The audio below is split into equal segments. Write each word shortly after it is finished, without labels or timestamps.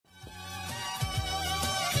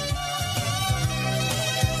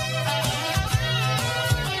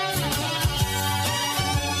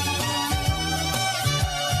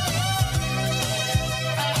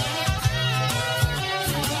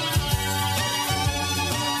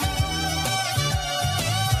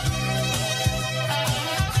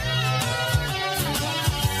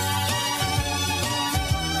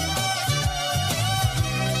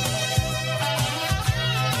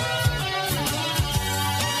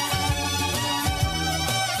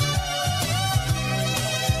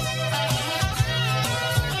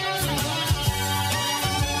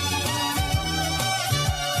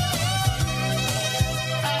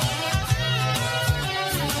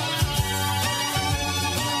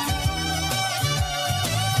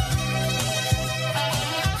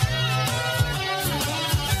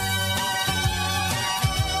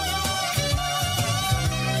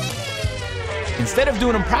instead of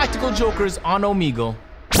doing Impractical Jokers on Omegle,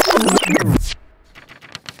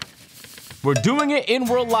 we're doing it in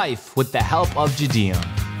real life with the help of Gideon.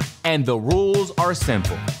 And the rules are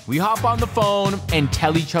simple. We hop on the phone and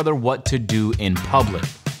tell each other what to do in public.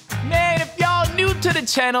 Man, if y'all new to the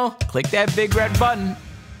channel, click that big red button.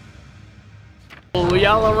 Oh,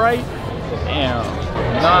 y'all alright? Damn.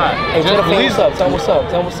 Nah. Hey, tell what's up, tell what's up,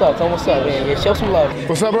 tell what's up, tell what's up, man. Yeah, show some love.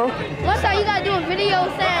 What's up, bro? What's up? You gotta do a video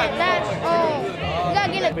saying that, you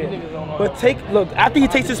gotta get a... But look, after he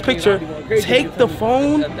takes this picture, take the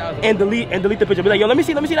phone and delete the picture. Be like, yo, let me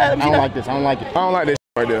see that, I don't like this, I don't like it. I don't like this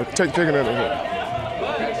right there. Take it out of here.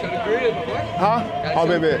 Huh? Oh,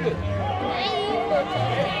 baby.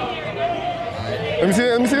 Let me see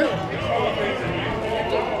it, let me see it.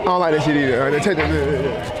 I don't like that shit either. All right, take that.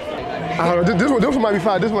 I don't know, this one might be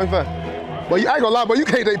fine, this one might be fine. But I ain't gonna lie, but you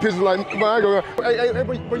can't take pictures like, but I ain't gonna lie. Hey,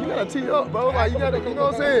 bro, you gotta tee up, bro. Like, you gotta, you know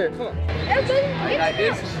what I'm saying? Like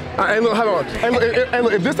this? Hey, look, hold on. Hey,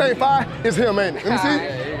 look, if this ain't fire, it's him, ain't it? Let me see.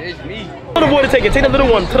 It's me. Tell the boy to take it, take the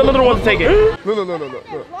little one. Tell the little one to take it.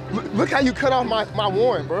 Look. Look how you cut off my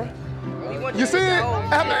warrant, bro. You see it?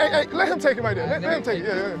 Hey, let him take it right there. Let him take it.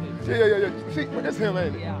 Yeah. See, it's him,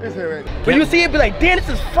 ain't it? It's him, ain't it? When you see it, be like, damn, this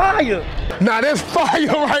is fire. Nah, that's fire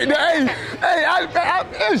right there. Hey,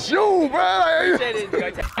 it's you, bro.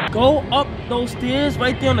 Go up those stairs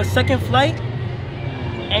right there on the second flight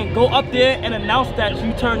and go up there and announce that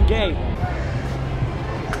you turned gay.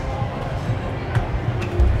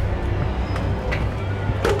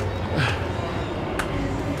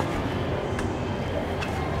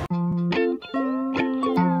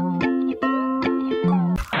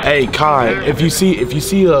 Hey Kai, if you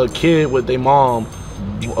see a kid with their mom,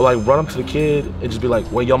 like run up to the kid and just be like,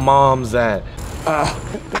 "Where your mom's at?"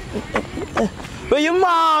 Where your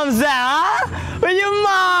mom's at, huh? Where your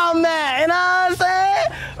mom at? You know what I'm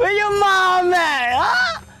saying? Where your mom at,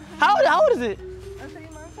 huh? How old is it?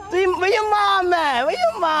 Where your mom at? Where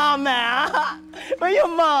your mom at? Huh? Where your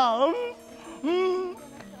mom?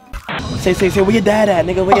 Say, where your dad at,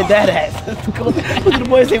 nigga? Where your dad at? Look at the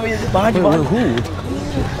boy say, where your behind you, behind you. Who?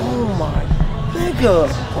 Oh my nigga.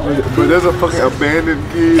 But there's a fucking abandoned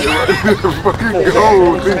kid. Fucking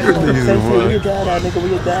go, nigga. Say, where your dad at, nigga?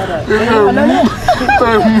 Where your dad at?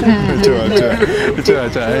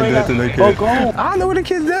 Try. I ain't nothing like that. Go. I don't know where the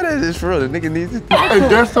kid's dad is for real. The nigga needs it. Hey,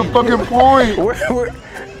 that's the fucking point.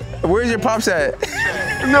 Where's your pops at?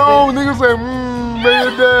 No, nigga say, where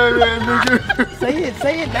your dad at, nigga?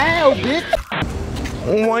 Say it now, bitch.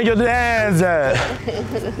 Where your dad's at?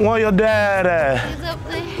 Where your dad at? He's up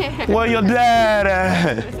there. Where your dad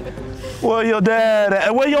at? Where your dad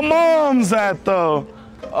at? Where your mom's at though?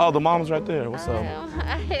 Oh, the mom's right there. What's up?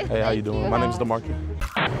 Hey, how you doing? My name's DeMarcus.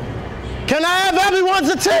 Can I have everyone's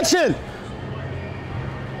attention?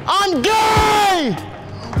 I'm gay!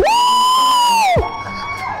 Woo!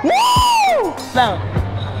 Woo! Now.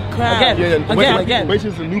 Again. Wait,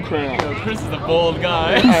 it's a new crown. Chris is a bold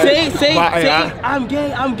guy. Say, I'm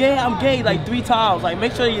gay, like 3 times. Like,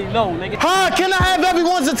 make sure you know, nigga. Hi, can I have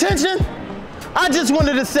everyone's attention? I just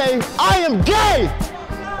wanted to say, I am gay!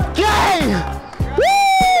 Gay!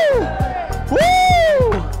 Woo!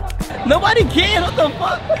 Woo! Nobody cares, what the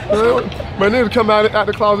fuck? My niggas come out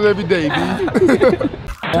the closet every day, dude.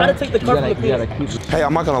 Try to take the car from the picture. Hey,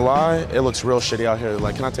 I'm not gonna lie, it looks real shitty out here.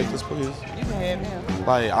 Like, can I take this, please? You can have him.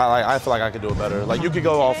 Like, I feel like I could do it better. Like, you could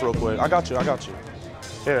go off real quick. I got you.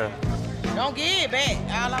 Here. Don't give it back.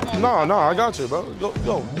 No, I got you, bro.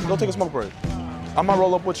 Go take a smoke break. I might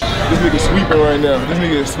roll up with you. This nigga sweeping right now.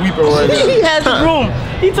 He has the broom.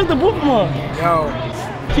 He took the broom from her. Yo.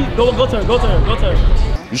 Go to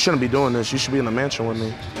her. You shouldn't be doing this. You should be in the mansion with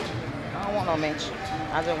me. I don't want no mansion.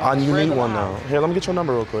 I just want You need one now. Here, let me get your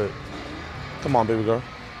number real quick. Come on, baby girl.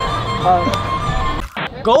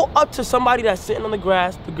 Go up to somebody that's sitting on the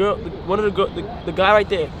grass. The girl, the guy right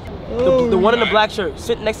there. The one in the black shirt.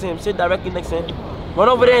 Sit next to him. Sit directly next to him. Run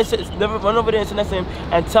over there and sit next to him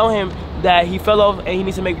and tell him that he fell off and he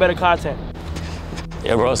needs to make better content.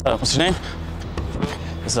 Yo, bro, what's up? What's your name?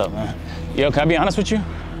 What's up, man? Yo, can I be honest with you?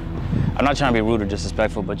 I'm not trying to be rude or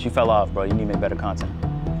disrespectful, but you fell off, bro. You need to make better content.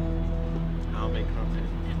 I'll make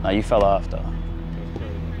content. No, you fell off, though.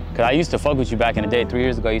 Because I used to fuck with you back in the day. 3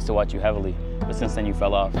 years ago, I used to watch you heavily. But since then, you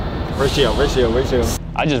fell off. Ratio.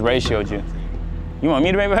 I just ratioed you. You want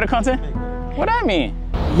me to make better content? What that mean?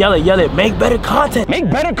 Yell it. Make better content. Make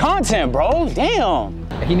better content, bro. Damn.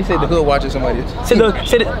 He need to say the hood watches somebody. Say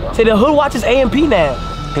the hood watches AMP now.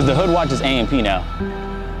 Because the hood watches AMP now.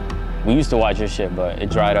 We used to watch your shit, but it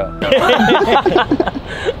dried up.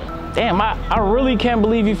 Damn, I really can't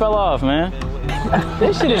believe you fell off, man.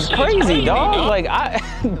 This shit is crazy, dog. Like,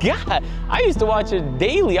 God, I used to watch it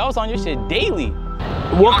daily. I was on your shit daily.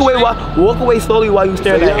 Walk away slowly while you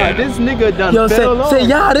staring at him. This nigga done Yo, fell off. say,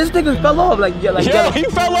 yeah, this nigga fell off. Like, yeah, like, Yo, he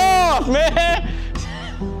fell off, man.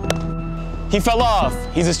 He fell off.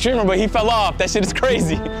 He's a streamer, but he fell off. That shit is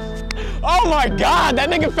crazy. Oh my God, that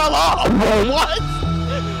nigga fell off, bro. What?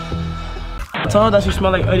 Tell her that she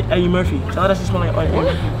smell like Eddie Murphy. Tell her that she smell like Eddie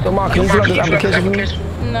Murphy. Yo, Mom, can you fill out this application for me?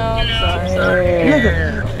 No, I'm sorry.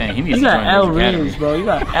 Nigga, Dang, he needs you to got join L this academy. rings, bro. You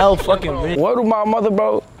got L fucking rings. Word to my mother,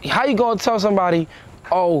 bro. How you gonna tell somebody,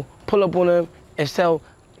 oh, pull up on them and tell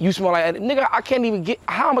you smell like Eddie? Nigga, I can't even get,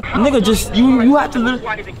 how am I? Nigga, just, you have to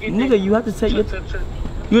literally, nigga, you have to take your,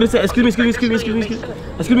 you have to say, excuse me,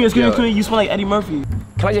 you smell like Eddie Murphy.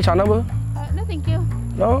 Can I get your number? No, thank you.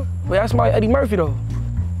 No? Wait, I smell like Eddie Murphy, though.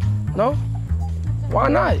 No? Why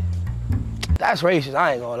not? That's racist,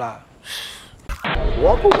 I ain't gonna lie.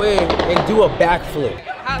 Walk away and do a backflip.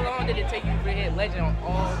 How long did it take you to hit legend on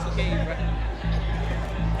all 2Ks, bro?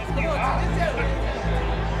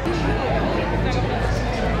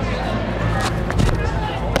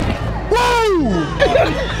 Woo!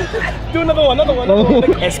 Do another one.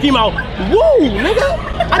 And scheme out. Woo, nigga!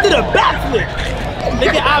 I did a backflip.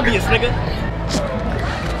 Make it obvious, nigga.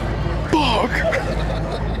 Fuck.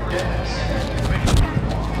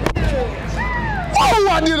 Oh,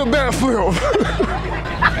 I did a backflip.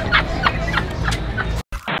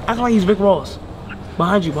 Act like he's Rick Ross.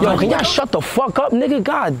 Behind you. Yo, can y'all shut the fuck up, nigga?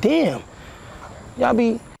 God damn. Y'all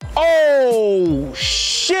be, oh,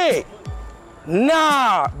 shit.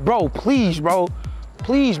 Nah, bro, please, bro.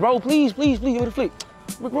 Please, bro, please, give me the flick.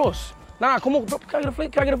 Rick Ross. Nah, come on, bro. Can I get a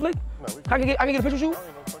flick? Can I get a get a picture with you?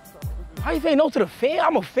 How you saying no to the fan?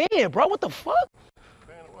 I'm a fan, bro. What the fuck?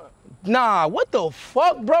 Nah, what the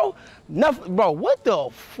fuck, bro? Nothing, bro. What the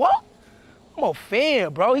fuck? I'm a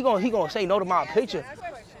fan, bro. He gonna say no to my picture.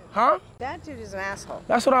 Huh? That dude is an asshole.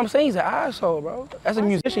 That's what I'm saying. He's an asshole, bro. As a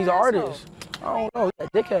musician, he's an artist. I don't know. He's a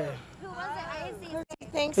dickhead. Who was it? I didn't see He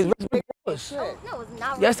thinks It's he's Rick Ross. No, it's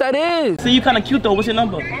not. Yes, that is. So you kind of cute though. What's your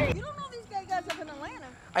number? You don't know these gay guys up in Atlanta.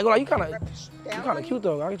 I ain't gonna lie, you kind of cute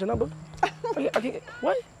though. I get your number. I can,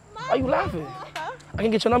 what? Why are you laughing? I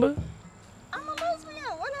can get your number. I'm a lesbian.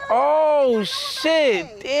 What Oh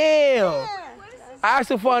shit! Damn. I asked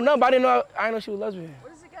her for a number. I didn't know she was lesbian.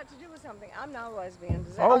 What does it got to do with something? I'm not a lesbian.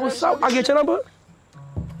 Does that Oh, what's up? I get your number.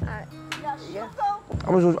 Yeah.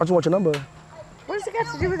 I just want your number. What does it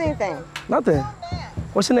got to do with anything? Nothing.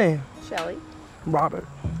 What's your name? Shelly. Robert.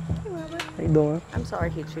 Hey, Robert. How you doing? I'm sorry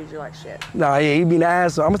he treated you like shit. Nah, yeah, he be an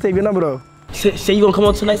asshole. I'm gonna save your number though. Say you gonna come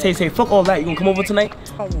over tonight? Say fuck all that. You gonna come over tonight?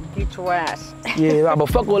 Oh, beat your ass. Yeah, but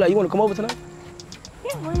fuck all that. You wanna come over tonight?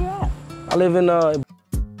 Yeah, where you at? I live in Okay.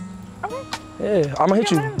 yeah, I'ma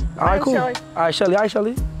hit you. All right, cool. Shelly. All right, Shelly. All right,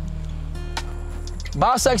 Shelly.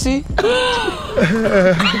 Bye, sexy.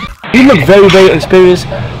 You look very, very experienced.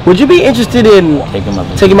 Would you be interested in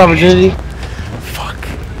taking my virginity? Fuck.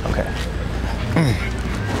 Okay.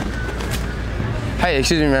 Hey,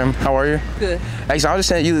 excuse me, ma'am. How are you? Good. Hey, so I was just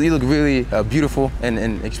saying you look really beautiful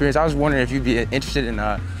and experienced. I was wondering if you'd be interested in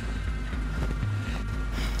I'm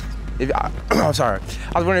sorry.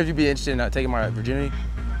 I was wondering if you'd be interested in taking my virginity,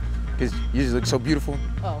 because you just look so beautiful.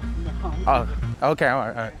 Oh, no. Oh, okay, all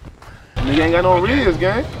right. Nigga ain't got no reels,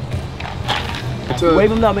 gang.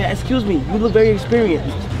 Wave him down, man. Excuse me. You look very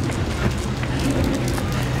experienced.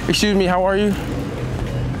 Excuse me, how are you?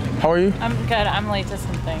 How are you? I'm good. I'm late to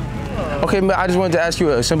something. Okay, but I just wanted to ask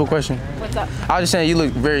you a simple question. What's up? I was just saying you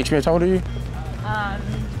look very experienced. How old are you?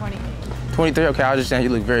 23. 23, okay, I was just saying you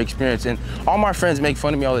look very experienced. And all my friends make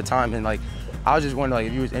fun of me all the time. And like, I was just wondering like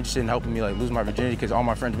if you was interested in helping me like lose my virginity, because all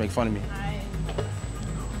my friends make fun of me.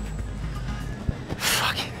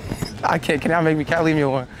 Fuck it. Can y'all leave me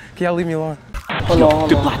alone? Can y'all leave me alone? Hold on.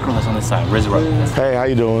 The black girl that's on this side. Resurrect. Hey, how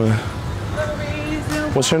you doing?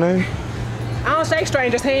 What's your name? I don't say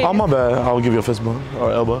strangers' hands. Oh, my bad. I'll give you a fist bump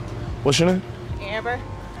or elbow. What's your name? Amber.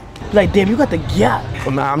 Like, damn, you got the gap. Oh,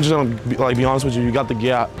 nah, I'm just gonna be honest with you. You got the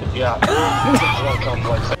gap.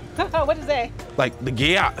 What is that? Like the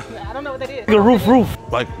gap. I don't know what that is. The roof.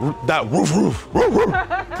 Like that roof.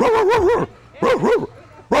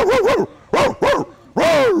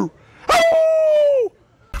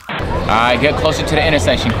 All right, get closer to the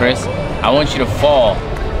intersection, Chris. I want you to fall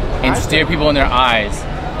and stare people in their eyes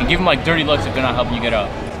and give them like dirty looks if they're not helping you get up.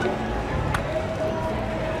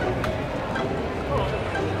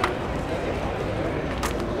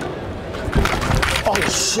 Oh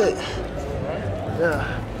shit. Yeah,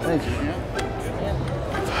 thank you.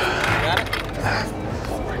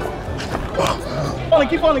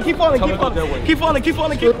 Keep falling.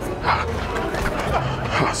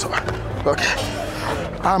 Oh, sorry. Okay.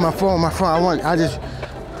 Ah, my phone. I just.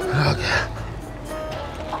 Okay.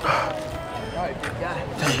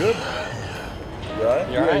 You good?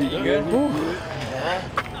 You alright? You good?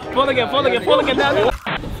 Fall again down there.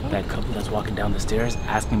 That couple that's walking down the stairs,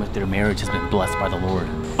 asking them if their marriage has been blessed by the Lord.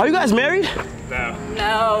 Are you guys married?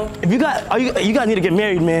 No. If you guys need to get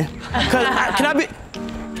married, man. Can I be?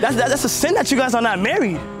 That's a sin that you guys are not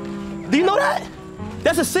married. Do you know that?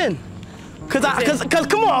 That's a sin. Cause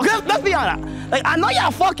come on, let's be honest. Like I know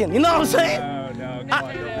y'all fucking, you know what I'm saying? No, come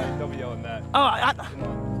on, don't be yelling that.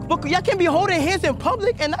 But y'all can't be holding hands in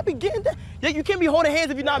public and not be getting that. You can't be holding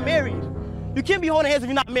hands if you're not married. You can't be holding hands if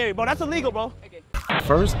you're not married, bro. That's illegal, bro.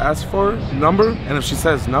 First, ask for a number, and if she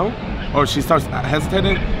says no, or she starts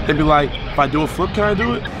hesitating, they'd be like, if I do a flip, can I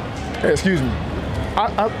do it? Hey, excuse me.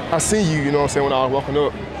 I seen you, you know what I'm saying, when I was walking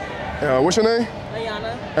up. What's your name?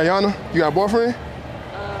 Ayana. Ayana? You got a boyfriend?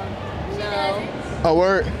 No. Oh,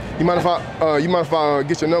 word? You mind if I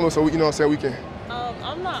get your number so we, you know what I'm saying, we can?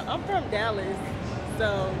 I'm from Dallas,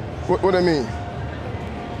 so. What that mean?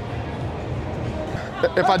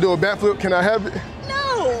 If I do a backflip, can I have it?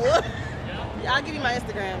 No. I'll give you my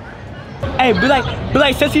Instagram. Hey, be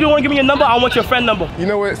like, since you don't want to give me your number, I want your friend number. You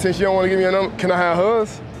know what? Since you don't want to give me your number, can I have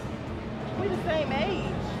hers? We the same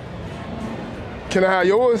age. Can I have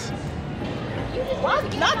yours?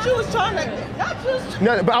 Not you was trying to. Not you.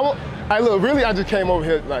 No, but I want. Look, really, I just came over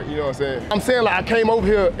here, like, you know what I'm saying? I'm saying, like, I came over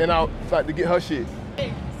here and I like to get her shit.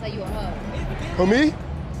 So you a hug? For me?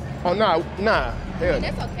 Oh, nah. Hell.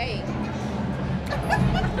 That's okay.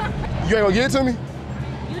 You ain't gonna get it to me?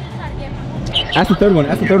 You just try to get my That's the third one.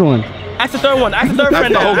 That's the third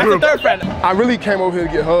friend. That's the third friend. I really came over here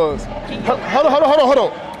to get hers.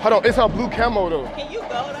 Hold on. It's her blue camo though. Can you go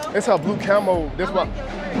though? It's her blue camo. That's what.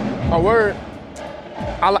 My word.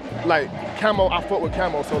 I like camo. I fuck with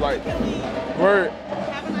camo. So like, word.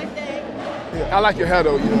 Have a nice day. Yeah, I like your hair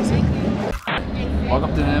though. You know what I'm saying? Walk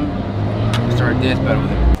up to him, start a dance battle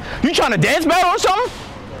with him. You trying to dance battle or something?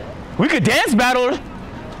 We could dance battle.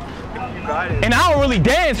 And I don't really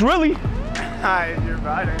dance, really. Hi, you're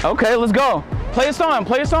riding. Okay, let's go. Play a song.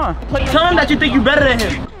 Tell him that you think you're better than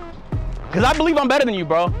him. Cause I believe I'm better than you,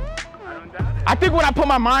 bro. I don't doubt it. I think when I put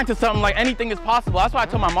my mind to something, like anything is possible. That's why I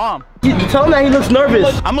told my mom. You tell him that he looks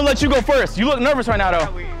nervous. I'm gonna let you go first. You look nervous right now, though.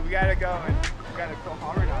 We gotta go and we gotta go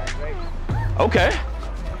harmonize, right? Okay.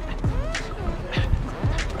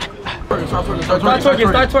 Start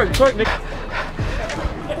twerking.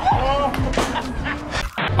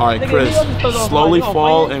 All right, Chris, slowly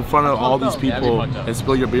fall in front of all these people and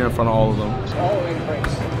spill your beer in front of all of them.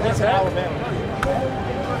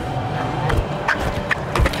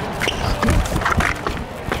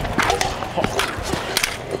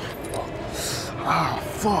 Oh,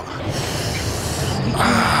 fuck.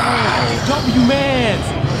 W man.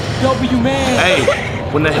 Hey,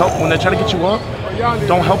 when they're trying to get you up,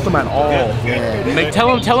 don't help them at all. Yeah.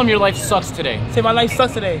 Tell him your life sucks today. Say my life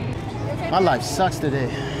sucks today. My life sucks today.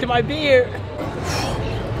 To my beer.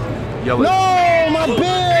 Yell it. No, my beer!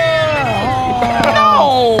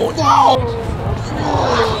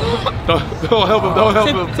 Don't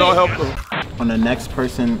help him. On the next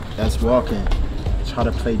person that's walking, try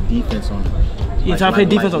to play defense on them. You try to play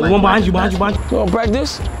defense on the one behind you. You wanna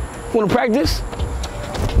practice? You wanna practice?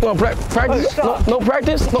 You wanna practice? No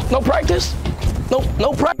practice? No practice?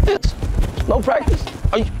 No practice? No practice?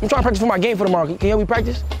 I'm trying to practice for my game for tomorrow. Can you help me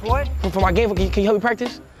practice? What? For my game, can you help me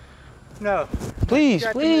practice? No. Please.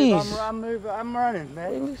 I'm running,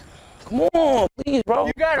 man. Come on, please, bro.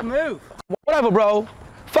 You gotta move. Whatever, bro.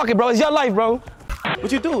 Fuck it, bro. It's your life, bro.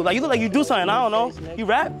 What you do? Like, you look like you do something. I don't know. You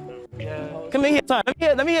rap? Yeah. Come in here, son.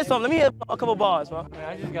 Let me hear something. Let me hear a couple bars, bro. Man,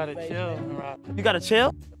 I just gotta chill and rap. You gotta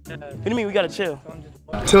chill? Yeah. What do you mean we gotta chill?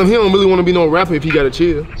 Tell him he don't really want to be no rapper if he gotta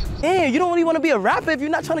chill. Damn, you don't really want to be a rapper if you're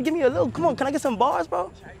not trying to give me a little. Come on, can I get some bars,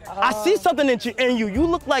 bro? I see something in you. You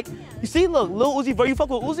look like, you see, look, Lil Uzi, bro. You fuck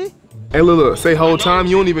with Uzi? Hey, look, say whole time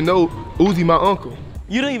you don't even know Uzi my uncle.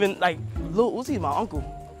 You don't even, like, Lil Uzi is my uncle.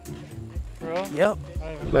 Bro? Yep.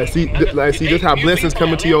 Like, see, this how blessings come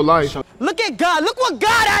into your life. Look at God. Look what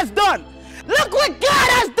God has done. Look what God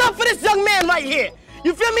has done for this young man right here.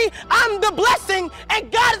 You feel me? I'm the blessing,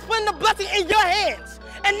 and God is putting the blessing in your hands.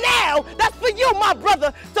 And now, that's for you, my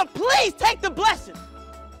brother, so please take the blessing.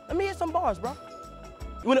 Let me hear some bars, bro.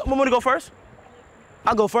 You want me to go first?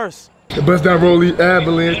 I'll go first. Bust down Rolly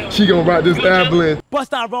avalanche, she gon' ride this avalanche.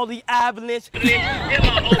 Bust down Rolly avalanche.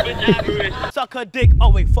 Suck her dick. Oh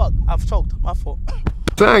wait, fuck, I've choked, my fault.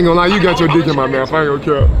 So I ain't gonna lie, you got your dick in my mouth, I ain't gonna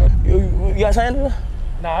care. You got something?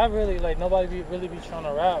 Nah, I really, like, nobody really be trying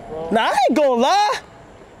to rap, bro. Nah, I ain't gonna lie.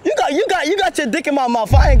 You got your dick in my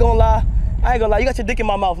mouth, I ain't gonna lie. You got your dick in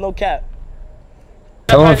my mouth, no cap.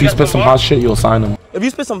 Tell him if you spit some hot shit, you'll sign him. If you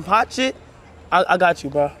spit some hot shit, I got you,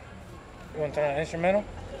 bro. You want to turn an instrumental?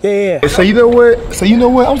 Yeah. So you know what? So you know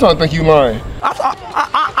what? I'm starting to think you lying.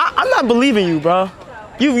 I'm not believing you, bro.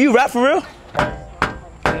 You rap for real?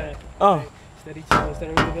 Yeah. Oh. Steady chill, instead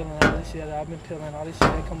of really feeling all this shit. I've been peeling all this shit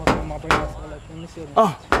that come up in my brain. I feel like, let me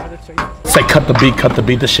see. Say cut the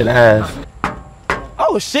beat, this shit ass.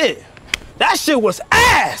 Oh shit. That shit was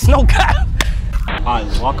ass. No cap.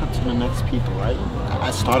 Alright, walk up to the next people, right?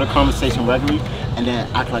 I start a conversation regularly and then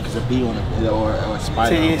act like it's a bee on it or a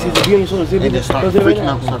spider. See, it's a bee on your shoulder. And then start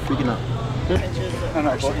freaking out,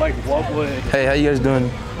 Hey, how you guys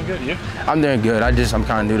doing? I'm good, you? I'm doing good. I'm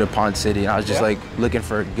kind of new to Pond City, and I was just like looking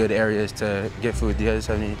for good areas to get food. Do you guys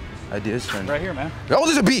have any ideas? Right here, man. Oh,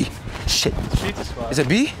 there's a bee! Shit. Pizza spot. Is it a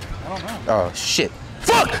bee? I don't know. Oh, shit.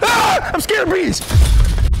 Fuck! Ah! I'm scared of bees!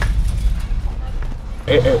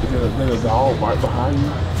 There's a dog right behind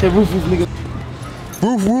you. Say roof, nigga.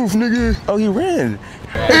 Roof, nigga. Oh, he ran.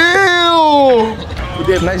 Ew!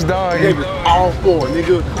 Nice dog. All four,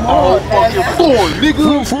 nigga. All fucking four,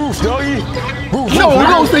 nigga. Roof, doggy. Roof, no,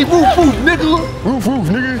 don't say roof, nigga. Roof,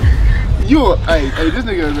 nigga. Hey, this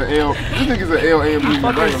nigga is an L. This nigga's an L and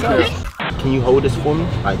Can you hold this for me?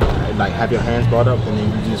 Like have your hands brought up and then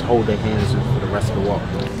you just hold their hands for the rest of the walk.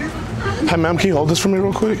 Hey, ma'am, can you hold this for me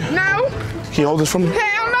real quick? No. Can you hold this for me?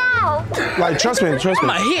 Hell no. Like, trust me. I'ma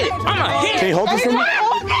hit it. Can you hold this for me?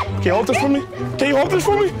 Can you hold this for me? Can you hold this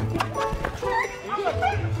for me?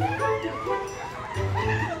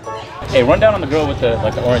 Hey, run down on the girl with the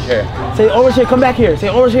the orange hair. Say orange hair, come back here. Say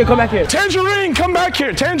orange hair, come back here. Tangerine, come back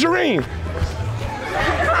here. Tangerine.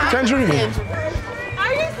 Tangerine.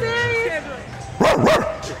 Are you serious?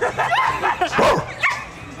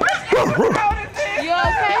 You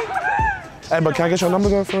okay? Hey, but can I get your number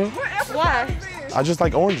though, for real? Why? I just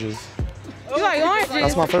like oranges. You like oranges?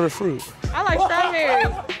 That's my favorite fruit. I like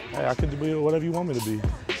strawberries. Hey, I could be whatever you want me to be.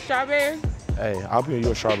 Strawberry? Hey, I'll be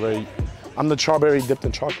you a strawberry. I'm the strawberry dipped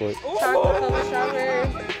in chocolate. Chocolate covered strawberry?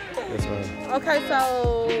 Yes, ma'am. Okay, so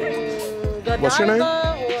What's your name?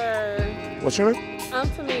 Or What's your name? I'm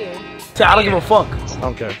Tamia. Say I don't give a fuck. I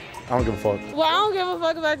don't care. I don't give a fuck. Well, I don't give a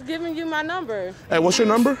fuck about giving you my number. Hey, what's your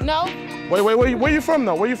number? No. Wait, where you from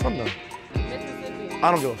though? Where you from though? Mississippi.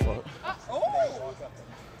 I don't give a fuck.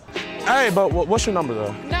 Hey, but what's your number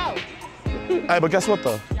though? No. Hey, but guess what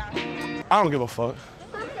though? I don't give a fuck.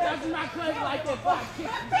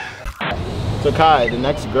 So Kai, the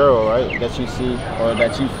next girl, right, that you see or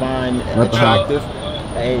that you find attractive,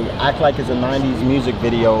 hey, act like it's a 90s music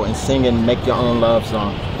video and sing and make your own love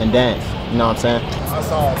song and dance. You know what I'm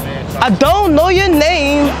saying? I don't know your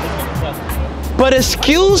name, but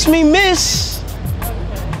excuse me, miss.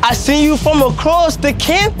 I see you from across the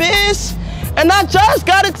campus, and I just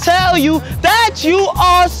gotta tell you that you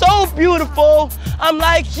are so beautiful. I'm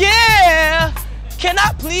like, yeah. Can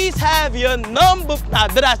I please have your number? Nah,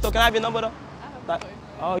 did I still? Can I have your number though?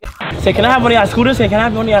 Oh, yeah. Say, can I have one of y'all scooters? Say, can I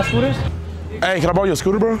have one of y'all scooters? Hey, can I borrow your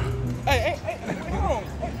scooter, bro? Hey,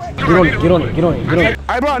 get on it.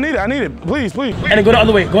 Hey, bro, I need it. Please. And then go the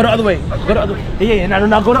other way. Go the other way. Yeah.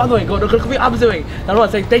 Now go the other way. Go the opposite way. Now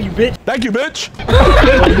say, thank you, bitch. Thank you, bitch.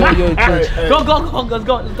 Go. Let's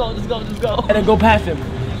go. And then go past him.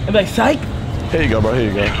 And be like, psych. Here you go, bro. Here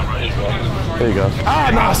you go.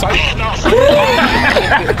 Ah, nah, psych.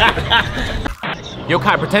 Yo,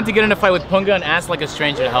 Kai, pretend to get in a fight with Punga and ask like a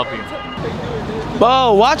stranger to help you.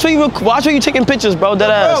 Bro, watch where you taking pictures, bro,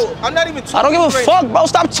 deadass. Bro, I'm not even talking. I don't give a fuck, bro.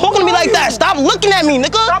 Stop talking to me like that. Stop looking at me,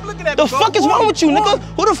 nigga. Stop looking at me, the fuck is wrong with you, nigga?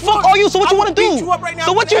 Who the fuck are you? So what you wanna do?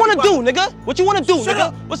 So what you wanna do, nigga? What you wanna do,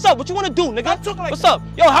 nigga? What's up? What you wanna do, nigga? What's up?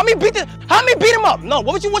 Yo, how me beat him up? No,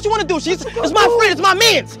 what you wanna do? It's my friend, it's my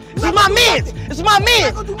mans. It's my mans.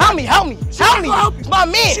 Help me. It's my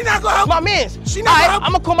man. She not gonna help. It's my mans. She not gonna help.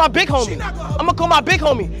 I'ma call my big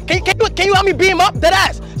homie. Can you help me beat him up?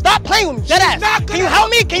 Deadass. Stop playing with me. Deadass. Can you help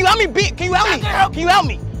me? Can you help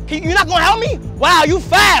me? You're not gonna help me? Wow, you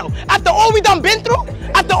foul. After all we done been through?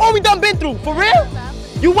 For real?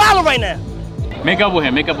 You wildin' right now. Make up with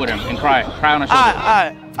him and cry on her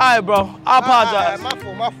shoulder. Alright, bro. I apologize.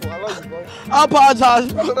 My fault. I love you, bro. I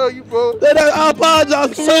apologize. I love you, bro. I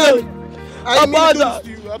apologize for real. I didn't mean to do this to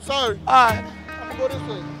you. I'm sorry. Alright.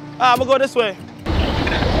 I'm gonna go this way.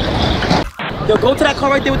 Yo, go to that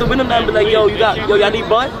car right there with the window down and be like, yo, y'all need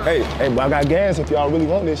bud? Hey, but I got gas if y'all really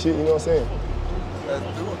want this shit, you know what I'm saying?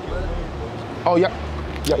 Let's do it, man. Oh, y'all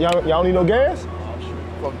don't need no gas?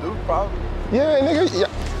 From Duke, probably. Yeah, nigga. Yeah.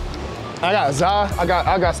 I got Za, I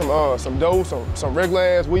got some dough, some regular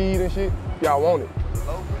ass weed and shit. Y'all want it?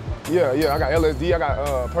 Yeah, I got LSD, I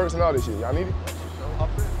got perks and all this shit. Y'all need it?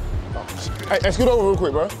 Hey, scoot over real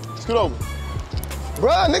quick, bro. Scoot over.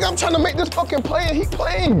 Bruh, nigga, I'm trying to make this fucking play and he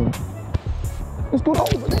playing. Let's do it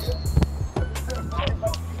over, nigga.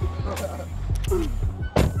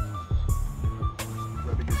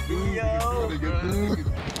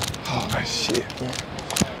 Oh, shit, man.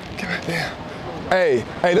 Goddamn. Hey,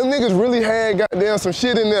 them niggas really had goddamn some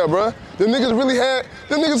shit in there, bruh. Them niggas really had,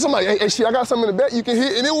 somebody, hey, shit, I got something in the back you can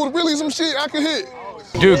hit, and it was really some shit I could hit.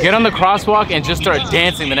 Dude, get on the crosswalk and just start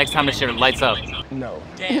dancing the next time the shit lights up. No.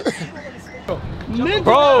 Ninja,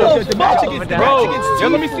 bro, yo,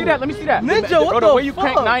 let me see that. Ninja, what the way you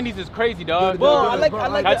crank 90s is crazy, dog. Bro, I like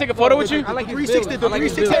Can I take a photo with you? I like 360, the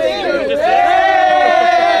 360.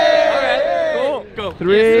 Alright, cool. Go.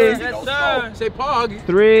 3. Yes, sir. Say pog.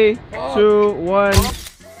 3, 2, 1.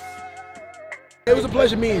 It was a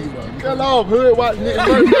pleasure meeting you, though. Get off, hood, watch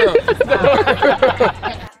niggas.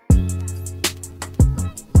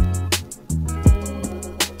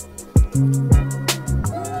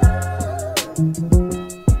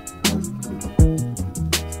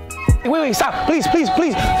 Wait, stop. Please, please,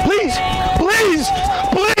 please, please, please,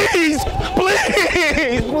 please,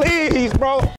 please, please, bro.